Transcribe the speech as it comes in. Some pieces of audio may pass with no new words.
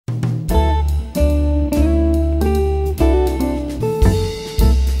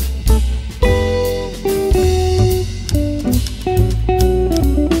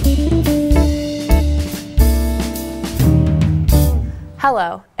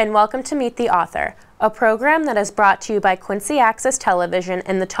and welcome to Meet the Author, a program that is brought to you by Quincy Access Television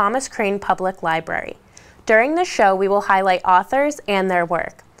and the Thomas Crane Public Library. During this show, we will highlight authors and their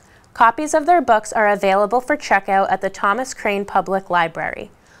work. Copies of their books are available for checkout at the Thomas Crane Public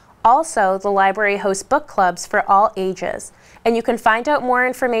Library. Also, the library hosts book clubs for all ages, and you can find out more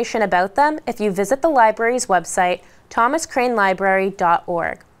information about them if you visit the library's website,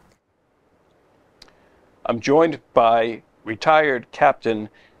 thomascranelibrary.org. I'm joined by retired Captain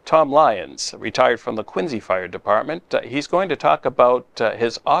Tom Lyons, retired from the Quincy Fire Department. He's going to talk about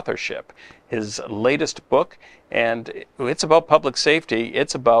his authorship, his latest book, and it's about public safety.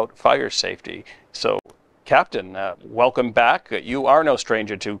 It's about fire safety. So, Captain, welcome back. You are no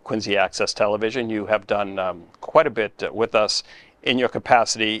stranger to Quincy Access Television. You have done quite a bit with us in your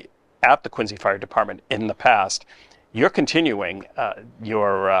capacity at the Quincy Fire Department in the past. You're continuing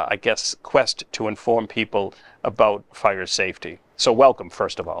your, I guess, quest to inform people about fire safety. So welcome,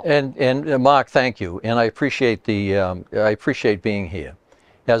 first of all. And Mark, thank you. And I appreciate being here,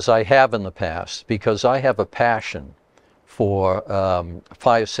 as I have in the past, because I have a passion for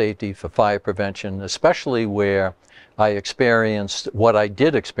fire safety, for fire prevention, especially where I experienced what I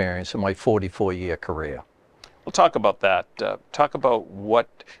did experience in my 44-year career. We'll talk about that. Talk about what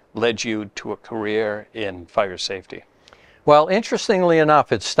led you to a career in fire safety. Well, interestingly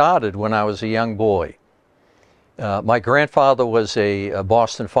enough, it started when I was a young boy. My grandfather was a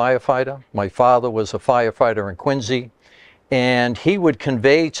Boston firefighter. My father was a firefighter in Quincy, and he would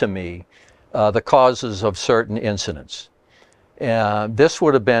convey to me the causes of certain incidents. This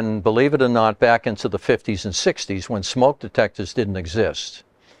would have been, believe it or not, back into the 50s and 60s when smoke detectors didn't exist.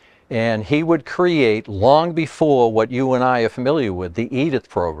 And he would create, long before what you and I are familiar with, the EDITH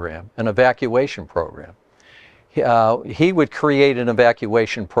program, an evacuation program. He would create an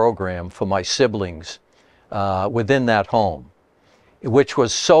evacuation program for my siblings within that home, which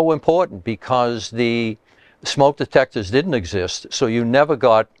was so important because the smoke detectors didn't exist, so you never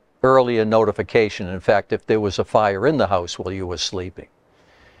got earlier notification, in fact, if there was a fire in the house while you were sleeping.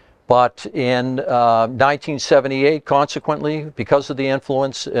 But in 1978, consequently, because of the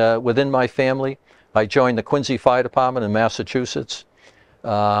influence within my family, I joined the Quincy Fire Department in Massachusetts.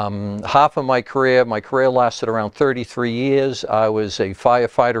 Half of my career lasted around 33 years. I was a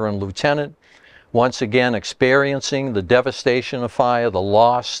firefighter and lieutenant, once again experiencing the devastation of fire, the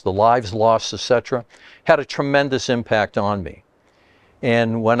loss, the lives lost, etc. Had a tremendous impact on me.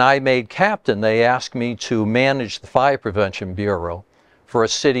 And when I made captain, they asked me to manage the Fire Prevention Bureau for a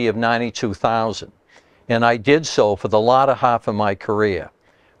city of 92,000. And I did so for the latter half of my career,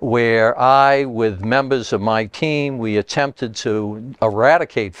 where I, with members of my team, we attempted to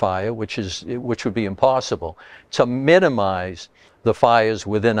eradicate fire, which would be impossible, to minimize the fires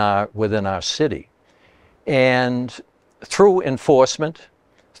within our city. And through enforcement,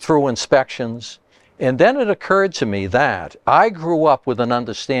 through inspections, and then it occurred to me that I grew up with an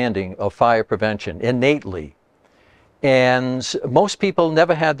understanding of fire prevention innately. And most people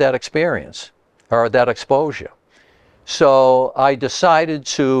never had that experience or that exposure. So I decided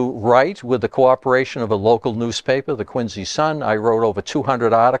to write with the cooperation of a local newspaper, the Quincy Sun. I wrote over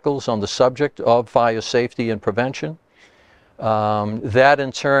 200 articles on the subject of fire safety and prevention. That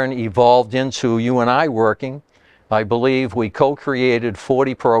in turn evolved into you and I working. I believe we co-created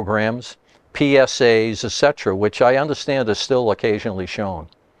 40 programs, PSAs, etc., which I understand are still occasionally shown.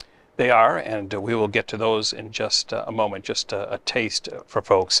 They are, and we will get to those in just a moment, just a taste for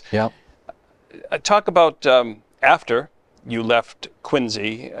folks. Yeah. Talk about after you left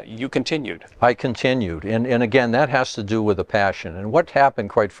Quincy, you continued. I continued, and again, that has to do with a passion. And what happened,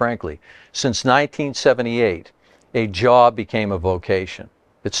 quite frankly, since 1978, a job became a vocation.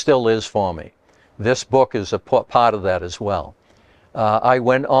 It still is for me. This book is a part of that as well. I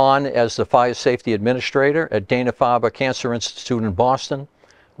went on as the Fire Safety Administrator at Dana-Farber Cancer Institute in Boston,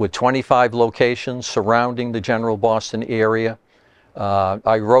 with 25 locations surrounding the general Boston area.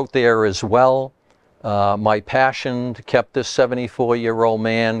 I wrote there as well. My passion kept this 74-year-old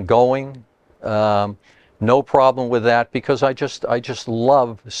man going. No problem with that, because I just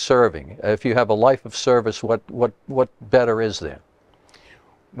love serving. If you have a life of service, what better is there?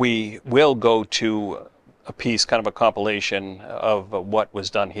 We will go to a piece, kind of a compilation of what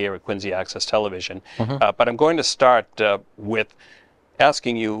was done here at Quincy Access Television. But I'm going to start with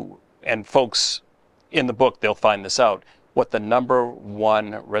asking you, and folks in the book, they'll find this out, what the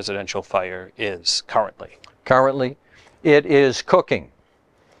 #1 residential fire is currently. Currently, it is cooking.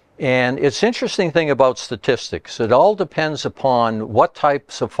 And it's interesting thing about statistics. It all depends upon what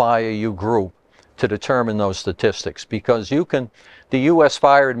types of fire you group to determine those statistics, because the U.S.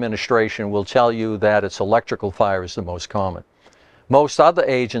 Fire Administration will tell you that it's electrical fire is the most common. most other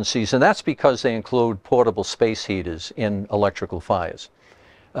agencies, and that's because they include portable space heaters in electrical fires.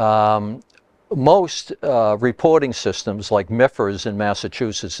 Most reporting systems like MIFRS in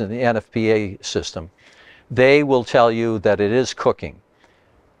Massachusetts and the NFPA system, they will tell you that it is cooking.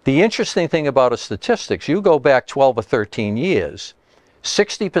 The interesting thing about a statistics, you go back 12 or 13 years,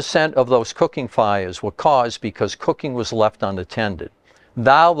 60% of those cooking fires were caused because cooking was left unattended.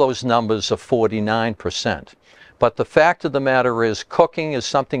 Now those numbers are 49%. But the fact of the matter is cooking is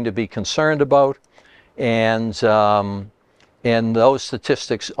something to be concerned about, and those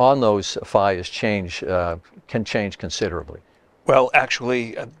statistics on those fires can change considerably. Well,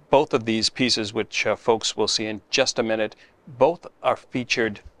 actually, both of these pieces, which folks will see in just a minute, both are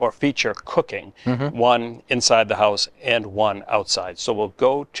featured or feature cooking, one inside the house and one outside. So we'll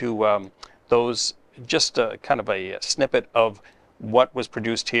go to those, just kind of a snippet of what was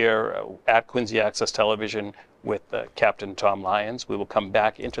produced here at Quincy Access Television with Captain Tom Lyons. We will come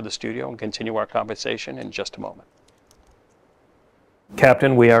back into the studio and continue our conversation in just a moment.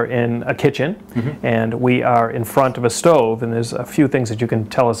 Captain, we are in a kitchen, and we are in front of a stove, and there's a few things that you can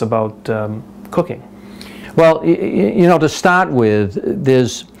tell us about cooking. Well, you know, to start with,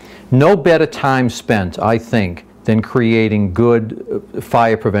 there's no better time spent, I think, than creating good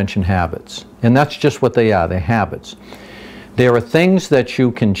fire prevention habits. And that's just what they are, they're habits. There are things that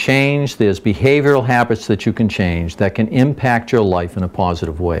you can change, there's behavioral habits that you can change that can impact your life in a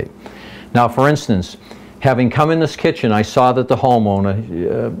positive way. Now, for instance, having come in this kitchen, I saw that the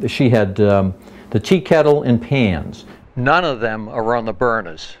homeowner, she had the tea kettle and pans. None of them are on the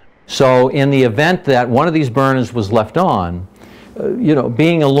burners. So in the event that one of these burners was left on, you know,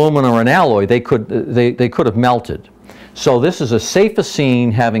 being aluminum or an alloy, they could have melted. So this is a safer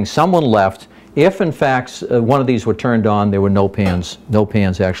scene having someone left. If in fact one of these were turned on, there were no pans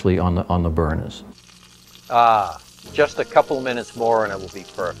actually on the burners. Just a couple of minutes more and it will be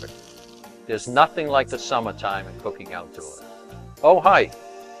perfect. There's nothing like the summertime and cooking outdoors. Oh, hi.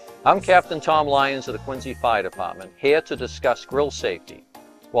 I'm Captain Tom Lyons of the Quincy Fire Department, here to discuss grill safety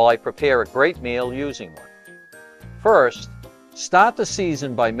while I prepare a great meal using one. First, start the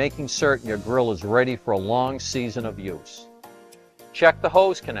season by making certain your grill is ready for a long season of use. Check the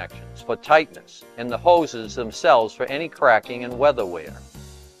hose connections for tightness and the hoses themselves for any cracking and weather wear.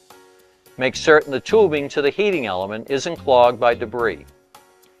 Make certain the tubing to the heating element isn't clogged by debris,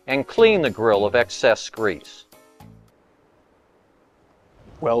 and clean the grill of excess grease.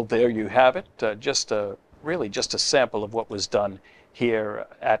 Well, there you have it. Really just a sample of what was done here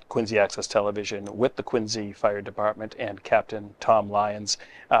at Quincy Access Television with the Quincy Fire Department and Captain Tom Lyons.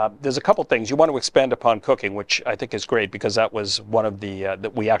 There's a couple things. You want to expand upon cooking, which I think is great because that was one of the,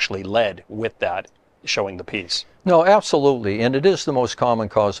 that we actually led with that, showing the piece. No, absolutely, and it is the most common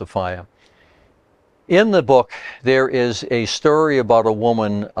cause of fire. In the book, there is a story about a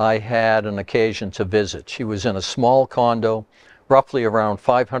woman I had an occasion to visit. She was in a small condo, roughly around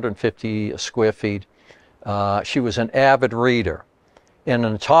 550 square feet. She was an avid reader. And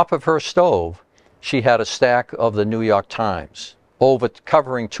on top of her stove, she had a stack of the New York Times,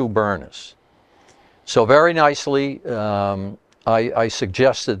 covering 2 burners. So very nicely, I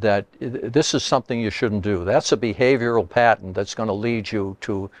suggested that this is something you shouldn't do. That's a behavioral pattern that's going to lead you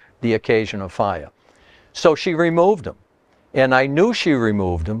to the occasion of fire. So she removed them. And I knew she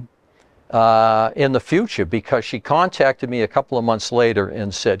removed them in the future because she contacted me a couple of months later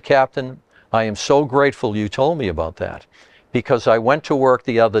and said, Captain, I am so grateful you told me about that. Because I went to work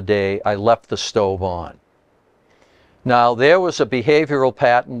the other day, I left the stove on. Now, there was a behavioral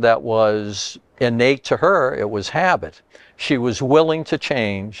pattern that was innate to her. It was habit. She was willing to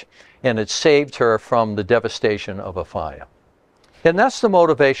change, and it saved her from the devastation of a fire. And that's the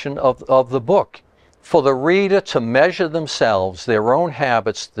motivation of the book, for the reader to measure themselves, their own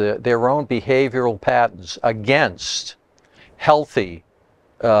habits, their own behavioral patterns against healthy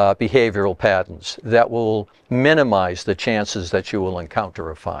behavioral patterns that will minimize the chances that you will encounter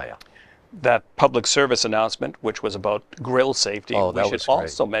a fire. That public service announcement, which was about grill safety, we should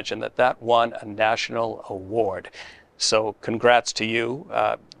also mention that that won a national award. So congrats to you.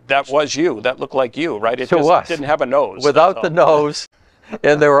 That was you. That looked like you, right? It just didn't have a nose. Without the nose.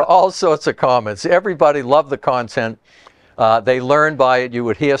 And there were all sorts of comments. Everybody loved the content. They learned by it. You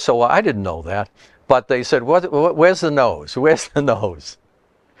would hear, so I didn't know that. But they said, where's the nose? Where's the nose?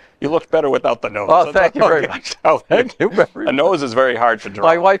 You looked better without the nose. Oh, thank you very much. Thank you very much. A nose is very hard to draw.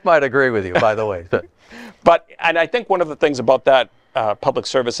 My wife might agree with you, by the way. And I think one of the things about that public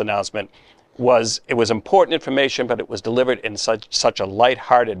service announcement was it was important information, but it was delivered in such a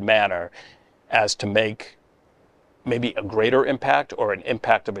lighthearted manner as to make maybe a greater impact or an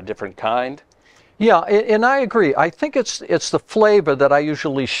impact of a different kind. Yeah, and I agree. I think it's the flavor that I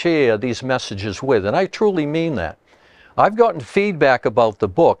usually share these messages with, and I truly mean that. I've gotten feedback about the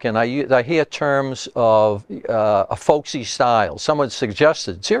book, and I hear terms of a folksy style. Someone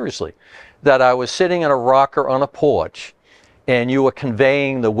suggested, seriously, that I was sitting in a rocker on a porch, and you were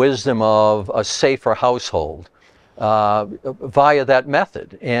conveying the wisdom of a safer household via that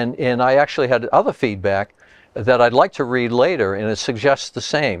method. And I actually had other feedback that I'd like to read later, and it suggests the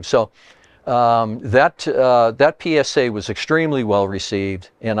same. So that PSA was extremely well received,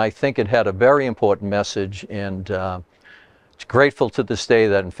 and I think it had a very important message, and it's grateful to this day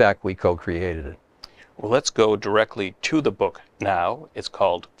that, in fact, we co-created it. Well, let's go directly to the book now. It's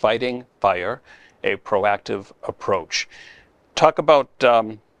called Fighting Fire, a Proactive Approach. Talk about,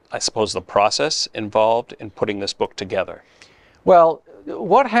 I suppose, the process involved in putting this book together. Well,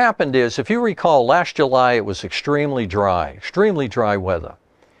 what happened is, if you recall, last July it was extremely dry weather.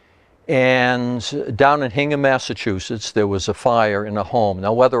 And down in Hingham, Massachusetts, there was a fire in a home.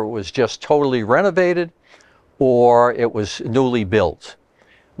 Now, whether it was just totally renovated or it was newly built,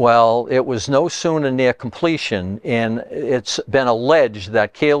 well, it was no sooner near completion, and it's been alleged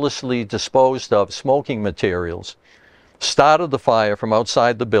that carelessly disposed of smoking materials started the fire from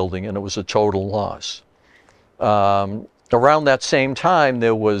outside the building, and it was a total loss. Around that same time,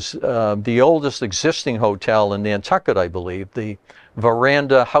 there was the oldest existing hotel in Nantucket, I believe, the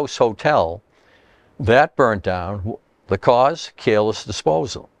Veranda House Hotel. That burnt down. The cause? Careless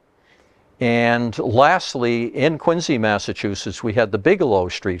disposal. And lastly, in Quincy, Massachusetts, we had the Bigelow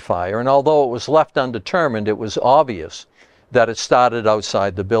Street fire, and although it was left undetermined, it was obvious that it started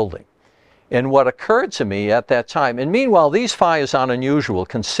outside the building. And what occurred to me at that time, and meanwhile, these fires aren't unusual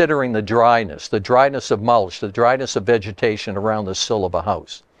considering the dryness of mulch, the dryness of vegetation around the sill of a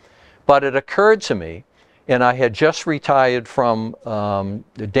house. But it occurred to me, and I had just retired from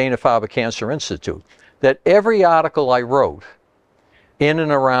the Dana-Farber Cancer Institute, that every article I wrote in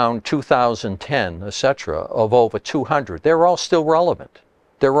and around 2010, etc., of over 200, they're all still relevant.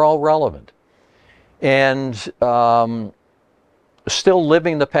 They're all relevant. And still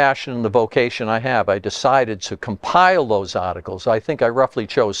living the passion and the vocation I have, I decided to compile those articles. I think I roughly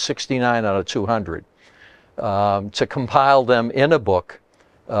chose 69 out of 200 to compile them in a book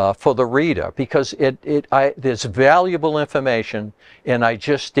for the reader, because there's valuable information, and I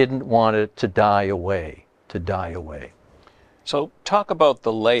just didn't want it to die away, So talk about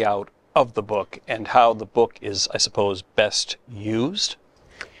the layout of the book and how the book is, I suppose, best used.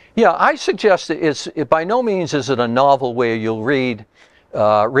 Yeah, I suggest it by no means is it a novel where you'll read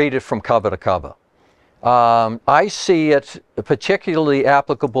it from cover to cover. I see it particularly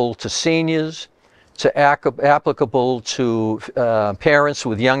applicable to seniors, applicable to parents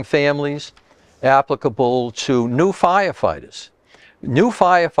with young families, applicable to new firefighters. New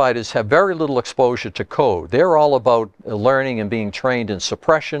firefighters have very little exposure to code. They're all about learning and being trained in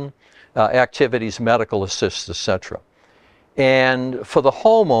suppression activities, medical assist, etc. And for the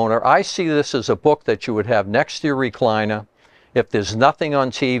homeowner, I see this as a book that you would have next to your recliner. If there's nothing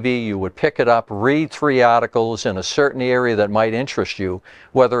on TV, you would pick it up, read 3 articles in a certain area that might interest you,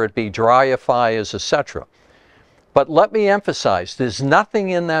 whether it be dryer fires, etc. But let me emphasize, there's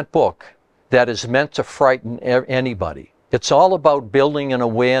nothing in that book that is meant to frighten anybody. It's all about building an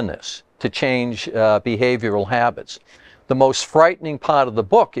awareness to change behavioral habits. The most frightening part of the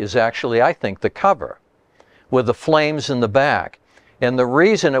book is actually, I think, the cover, with the flames in the back. And the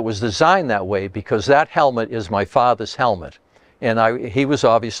reason it was designed that way, because that helmet is my father's helmet. And he was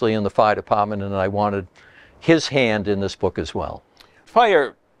obviously in the fire department, and I wanted his hand in this book as well.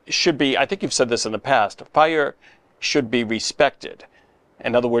 Fire should be, I think you've said this in the past, fire should be respected.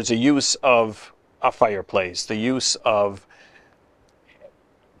 In other words, the use of a fireplace, the use of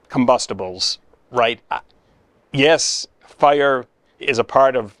combustibles, right? Yes, fire is a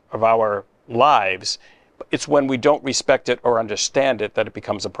part of our lives. It's when we don't respect it or understand it that it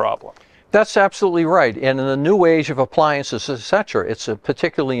becomes a problem. That's absolutely right. And in the new age of appliances, etc., it's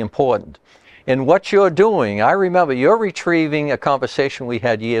particularly important. And what you're doing, I remember you're retrieving a conversation we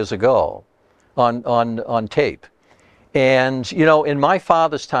had years ago on tape. And, you know, in my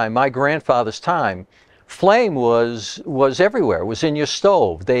father's time, my grandfather's time, flame was everywhere. It was in your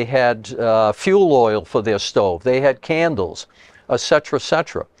stove. They had fuel oil for their stove. They had candles, etc.,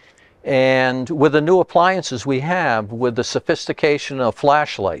 etc. And with the new appliances we have, with the sophistication of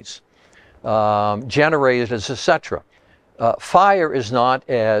flashlights, generators, etc., fire is not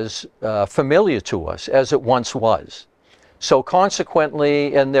as familiar to us as it once was. So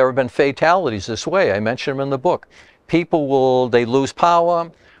consequently, and there have been fatalities this way, I mention them in the book. People they lose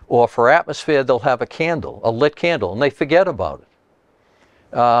power, or for atmosphere, they'll have a candle, a lit candle, and they forget about it.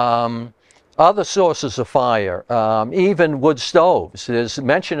 Other sources of fire, even wood stoves, is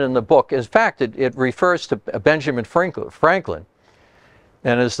mentioned in the book. In fact, it refers to Benjamin Franklin,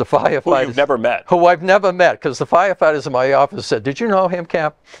 and as the firefighters... Who you've never met. Who I've never met, because the firefighters in my office said, "Did you know him,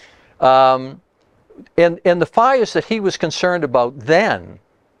 Cap?" And the fires that he was concerned about then,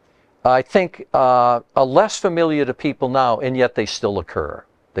 I think, are less familiar to people now, and yet they still occur.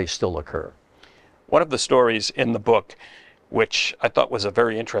 They still occur. One of the stories in the book, which I thought was a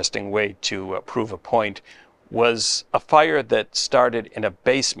very interesting way to prove a point, was a fire that started in a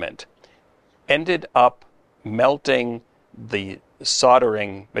basement, ended up melting the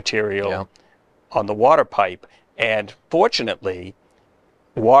soldering material on the water pipe, and fortunately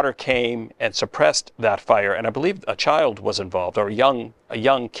water came and suppressed that fire, and I believe a child was involved, or a young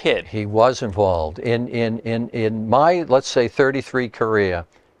kid. He was involved. In my, let's say, 33 career,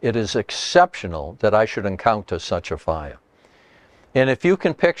 it is exceptional that I should encounter such a fire. And if you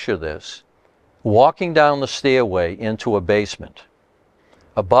can picture this, walking down the stairway into a basement,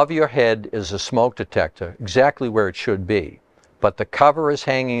 above your head is a smoke detector, exactly where it should be, but the cover is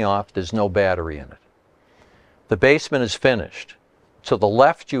hanging off, there's no battery in it. The basement is finished. To the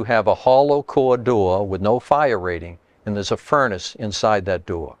left you have a hollow core door with no fire rating, and there's a furnace inside that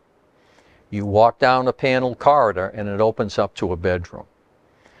door. You walk down a paneled corridor and it opens up to a bedroom.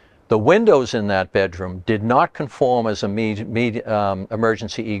 The windows in that bedroom did not conform as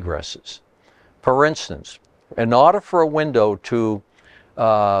emergency egresses. For instance, in order for a window to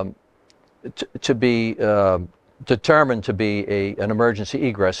be determined to be an emergency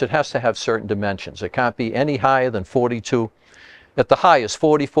egress, it has to have certain dimensions. It can't be any higher than 42, at the highest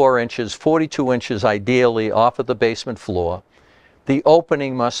 44 inches, 42 inches ideally off of the basement floor. The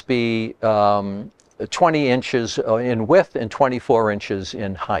opening must be 20 inches in width and 24 inches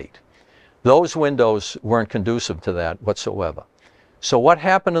in height. Those windows weren't conducive to that whatsoever. So what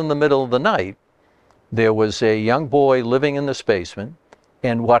happened in the middle of the night, there was a young boy living in this basement,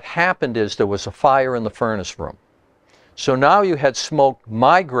 and what happened is there was a fire in the furnace room. So now you had smoke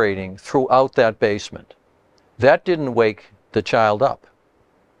migrating throughout that basement. That didn't wake the child up.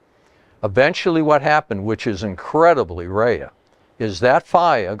 Eventually what happened, which is incredibly rare, is that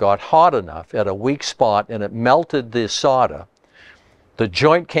fire got hot enough at a weak spot and it melted the solder. The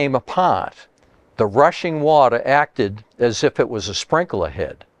joint came apart. The rushing water acted as if it was a sprinkler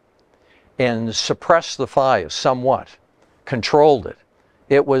head and suppressed the fire somewhat, controlled it.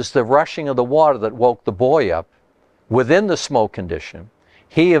 It was the rushing of the water that woke the boy up within the smoke condition.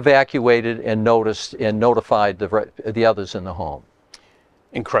 He evacuated and notified the others in the home.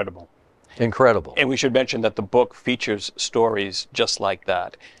 Incredible. Incredible. And we should mention that the book features stories just like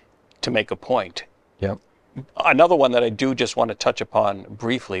that to make a point. Yep. Another one that I do just want to touch upon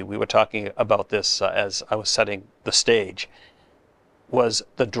briefly, we were talking about this as I was setting the stage, was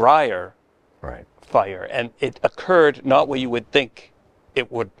the dryer fire. And it occurred not where you would think it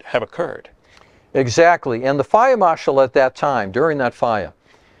would have occurred. Exactly. And the fire marshal at that time, during that fire,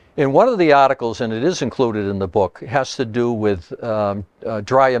 in one of the articles, and it is included in the book, has to do with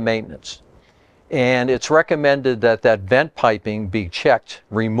dryer maintenance. And it's recommended that that vent piping be checked,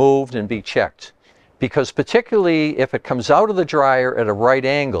 removed and be checked. Because particularly if it comes out of the dryer at a right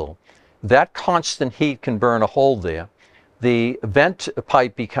angle, that constant heat can burn a hole there. The vent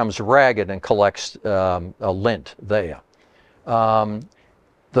pipe becomes ragged and collects a lint there.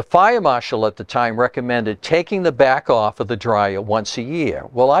 The fire marshal at the time recommended taking the back off of the dryer once a year.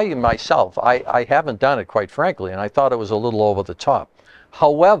 Well, I myself, I haven't done it, quite frankly, and I thought it was a little over the top.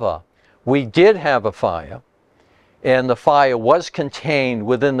 However, we did have a fire, and the fire was contained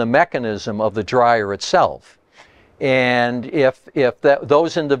within the mechanism of the dryer itself. And if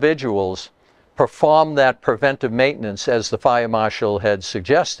those individuals performed that preventive maintenance as the fire marshal had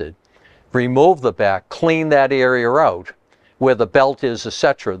suggested, remove the back, clean that area out, where the belt is,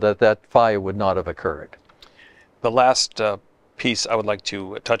 etc., that fire would not have occurred. The last piece I would like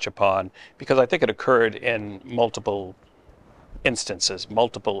to touch upon, because I think it occurred in multiple instances,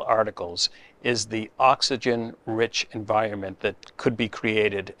 multiple articles, is the oxygen-rich environment that could be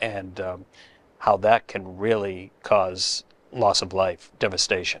created and how that can really cause loss of life,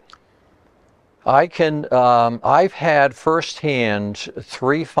 devastation. I've had firsthand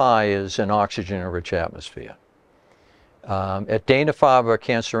 3 fires in oxygen-rich atmosphere. At Dana-Farber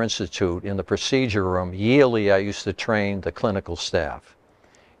Cancer Institute, in the procedure room, yearly I used to train the clinical staff.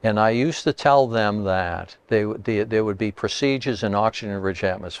 And I used to tell them that there would be procedures in oxygen-rich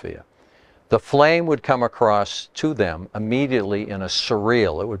atmosphere. The flame would come across to them immediately in a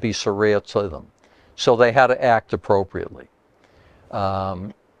surreal. It would be surreal to them. So they had to act appropriately.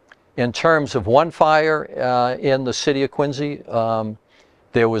 In terms of one fire in the city of Quincy,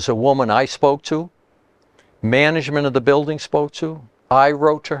 There was a woman I spoke to, management of the building spoke to, I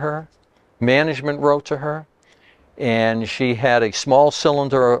wrote to her, management wrote to her, and she had a small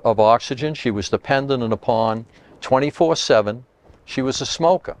cylinder of oxygen. She was dependent upon 24/7. She was a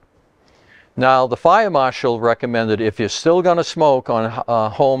smoker. Now, the fire marshal recommended if you're still going to smoke on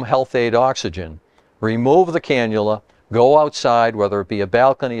home health aid oxygen, remove the cannula, go outside, whether it be a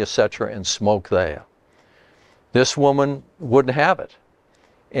balcony, etc., and smoke there. This woman wouldn't have it.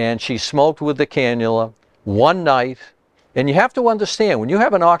 And she smoked with the cannula one night. And you have to understand, when you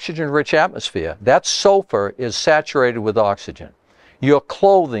have an oxygen-rich atmosphere, that sofa is saturated with oxygen. Your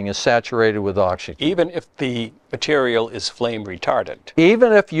clothing is saturated with oxygen. Even if the material is flame retardant.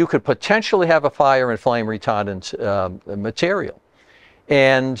 Even if you could potentially have a fire in flame retardant material.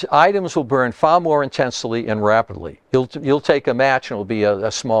 And items will burn far more intensely and rapidly. You'll take a match and it'll be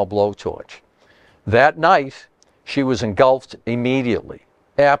a small blowtorch. That night, she was engulfed immediately,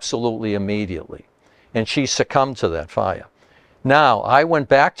 absolutely immediately. And she succumbed to that fire. Now, I went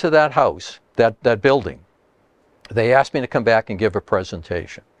back to that house, that building. They asked me to come back and give a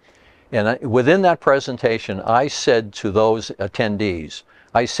presentation. And within that presentation, I said to those attendees,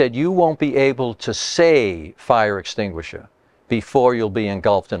 I said, you won't be able to say fire extinguisher before you'll be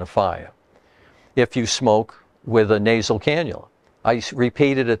engulfed in a fire if you smoke with a nasal cannula. I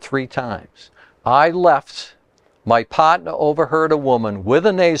repeated it 3 times. I left. My partner overheard a woman with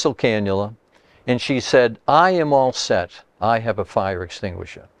a nasal cannula, and she said, I am all set. I have a fire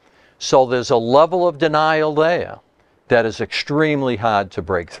extinguisher. So there's a level of denial there that is extremely hard to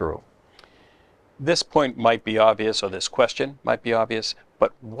break through. This point might be obvious, or this question might be obvious,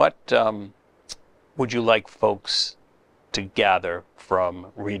 but what would you like folks to gather from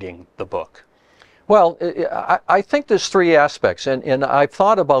reading the book? Well, I think there's 3 aspects, and I've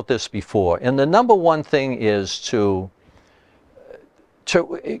thought about this before. And the number one thing is to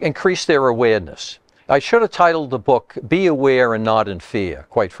increase their awareness. I should have titled the book, Be Aware and Not in Fear,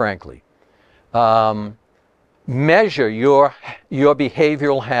 quite frankly. Measure your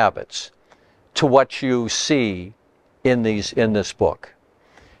behavioral habits to what you see in this book.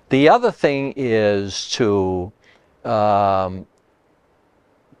 The other thing is to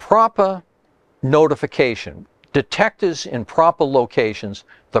proper notification. Detectors in proper locations,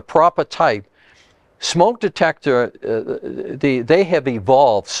 the proper type. Smoke detector, they have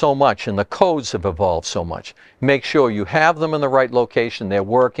evolved so much, and the codes have evolved so much. Make sure you have them in the right location, they're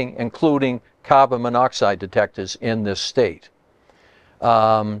working, including carbon monoxide detectors in this state.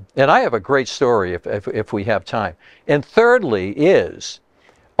 And I have a great story if we have time. And thirdly is,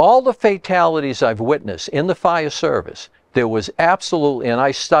 all the fatalities I've witnessed in the fire service, there was absolutely, and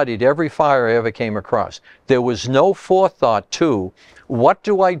I studied every fire I ever came across, there was no forethought to, what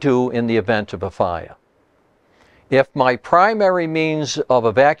do I do in the event of a fire? If my primary means of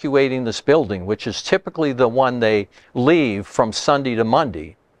evacuating this building, which is typically the one they leave from Sunday to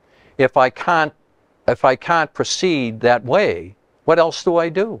Monday, if I can't proceed that way, what else do I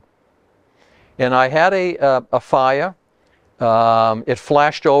do? And I had a fire. It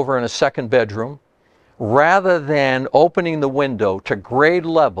flashed over in a 2nd bedroom. Rather than opening the window to grade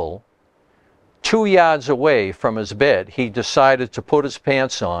level 2 yards away from his bed, he decided to put his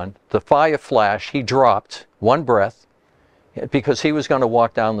pants on. The fire flashed. He dropped 1 breath because he was going to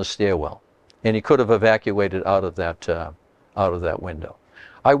walk down the stairwell, and he could have evacuated out of that window.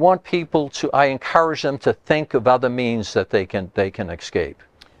 I want people to, I encourage them to think of other means that they can escape.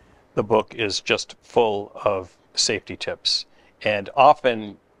 The book is just full of safety tips, and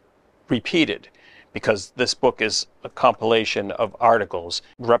often repeated, because this book is a compilation of articles.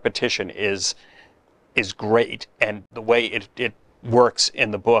 Repetition is great, and the way it works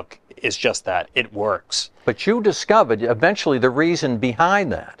in the book is just that. It works. But you discovered eventually the reason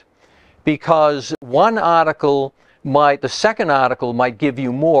behind that, because one article the second article might give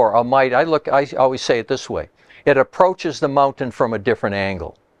you more, or I always say it this way, it approaches the mountain from a different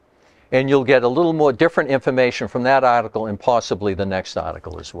angle. And you'll get a little more different information from that article and possibly the next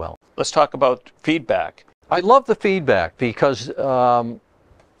article as well. Let's talk about feedback. I love the feedback because you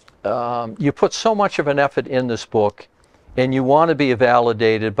put so much of an effort in this book, and you want to be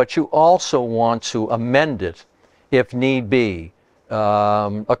validated, but you also want to amend it if need be,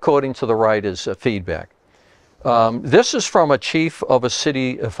 according to the writer's feedback. This is from a chief of a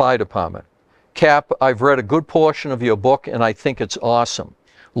city fire department. Cap, I've read a good portion of your book, and I think it's awesome.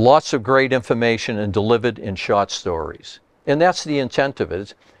 Lots of great information and delivered in short stories. And that's the intent of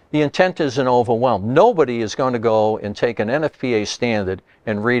it. The intent isn't overwhelmed. Nobody is going to go and take an NFPA standard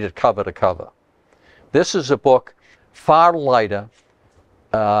and read it cover to cover. This is a book far lighter,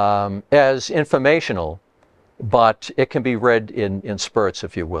 as informational, but it can be read in spurts,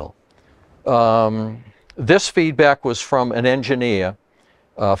 if you will. This feedback was from an engineer,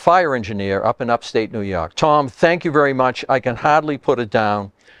 fire engineer up in upstate New York. Tom, thank you very much. I can hardly put it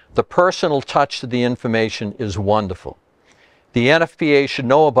down. The personal touch to the information is wonderful. The NFPA should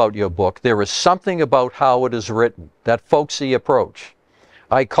know about your book. There is something about how it is written, that folksy approach.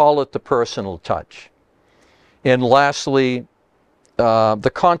 I call it the personal touch. And lastly,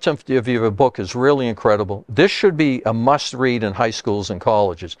 the content of your book is really incredible. This should be a must-read in high schools and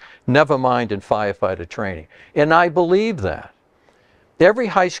colleges, never mind in firefighter training. And I believe that. Every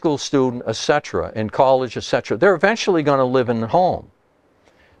high school student, etc., in college, etc., they're eventually going to live in a home.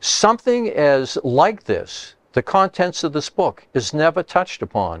 Something as like this, the contents of this book, is never touched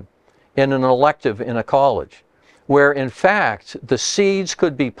upon in an elective in a college, where in fact the seeds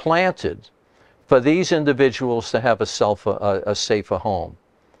could be planted for these individuals to have a safer home.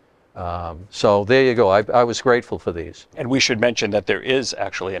 So there you go. I was grateful for these. And we should mention that there is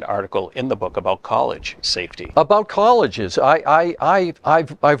actually an article in the book about college safety. About colleges.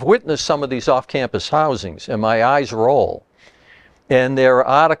 I've witnessed some of these off-campus housings, and my eyes roll. And there are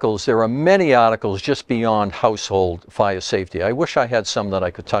articles, there are many articles just beyond household fire safety. I wish I had some that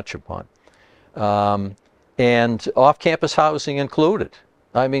I could touch upon. And off-campus housing included.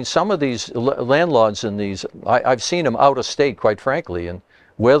 I mean, some of these landlords in these, I've seen them out of state, quite frankly, and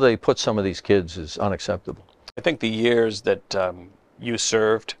where they put some of these kids is unacceptable. I think the years that you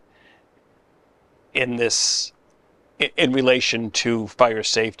served in this, in relation to fire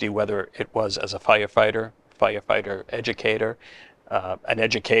safety, whether it was as a firefighter educator, an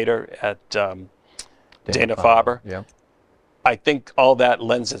educator at Dana-Farber, yeah. I think all that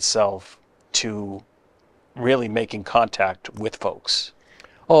lends itself to really making contact with folks.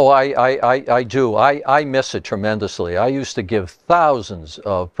 Oh, I do. I miss it tremendously. I used to give thousands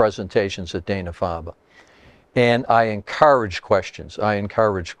of presentations at Dana-Farber, and I encourage questions. And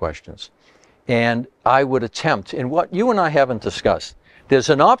I would attempt, and what you and I haven't discussed, there's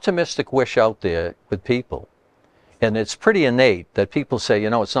an optimistic wish out there with people, and it's pretty innate that people say, you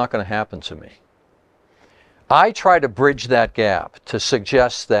know, it's not going to happen to me. I try to bridge that gap to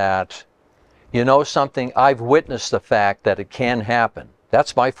suggest that, you know something, I've witnessed the fact that it can happen.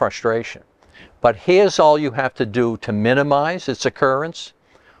 That's my frustration. But here's all you have to do to minimize its occurrence,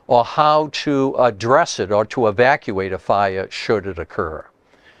 or how to address it or to evacuate a fire should it occur.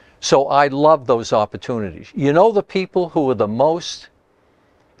 So I love those opportunities. You know, the people who were the most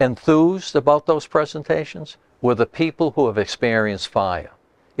enthused about those presentations were the people who have experienced fire.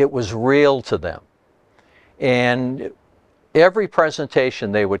 It was real to them. And every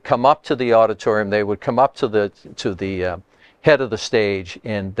presentation, they would come up to the auditorium, they would come up to the head of the stage,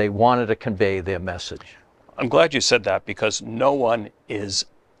 and they wanted to convey their message. I'm glad you said that, because no one is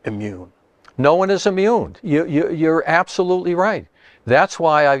immune. No one is immune. You're absolutely right. That's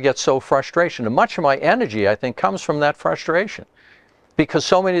why I get so frustration. And much of my energy, I think, comes from that frustration, because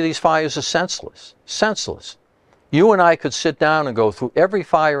so many of these fires are senseless. Senseless. You and I could sit down and go through every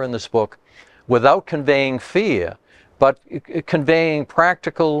fire in this book without conveying fear, but conveying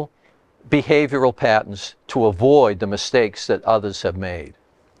practical behavioral patterns to avoid the mistakes that others have made.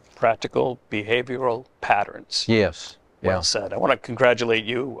 Practical behavioral patterns. Yes. Well said. I want to congratulate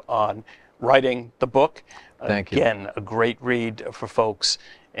you on writing the book. Thank you. Again, a great read for folks.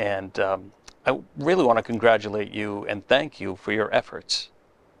 And I really want to congratulate you and thank you for your efforts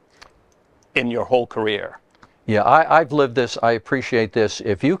in your whole career. Yeah, I've lived this. I appreciate this.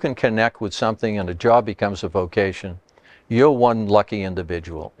 If you can connect with something and a job becomes a vocation, you're one lucky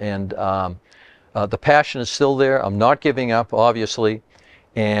individual. And the passion is still there. I'm not giving up, obviously.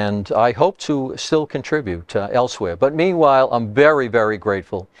 And I hope to still contribute elsewhere. But meanwhile, I'm very, very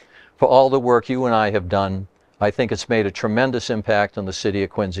grateful for all the work you and I have done. I think it's made a tremendous impact on the city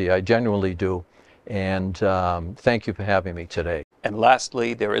of Quincy. I genuinely do. And thank you for having me today. And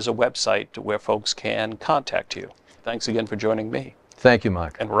lastly, there is a website where folks can contact you. Thanks again for joining me. Thank you,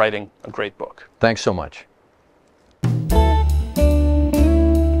 Mark. And writing a great book. Thanks so much.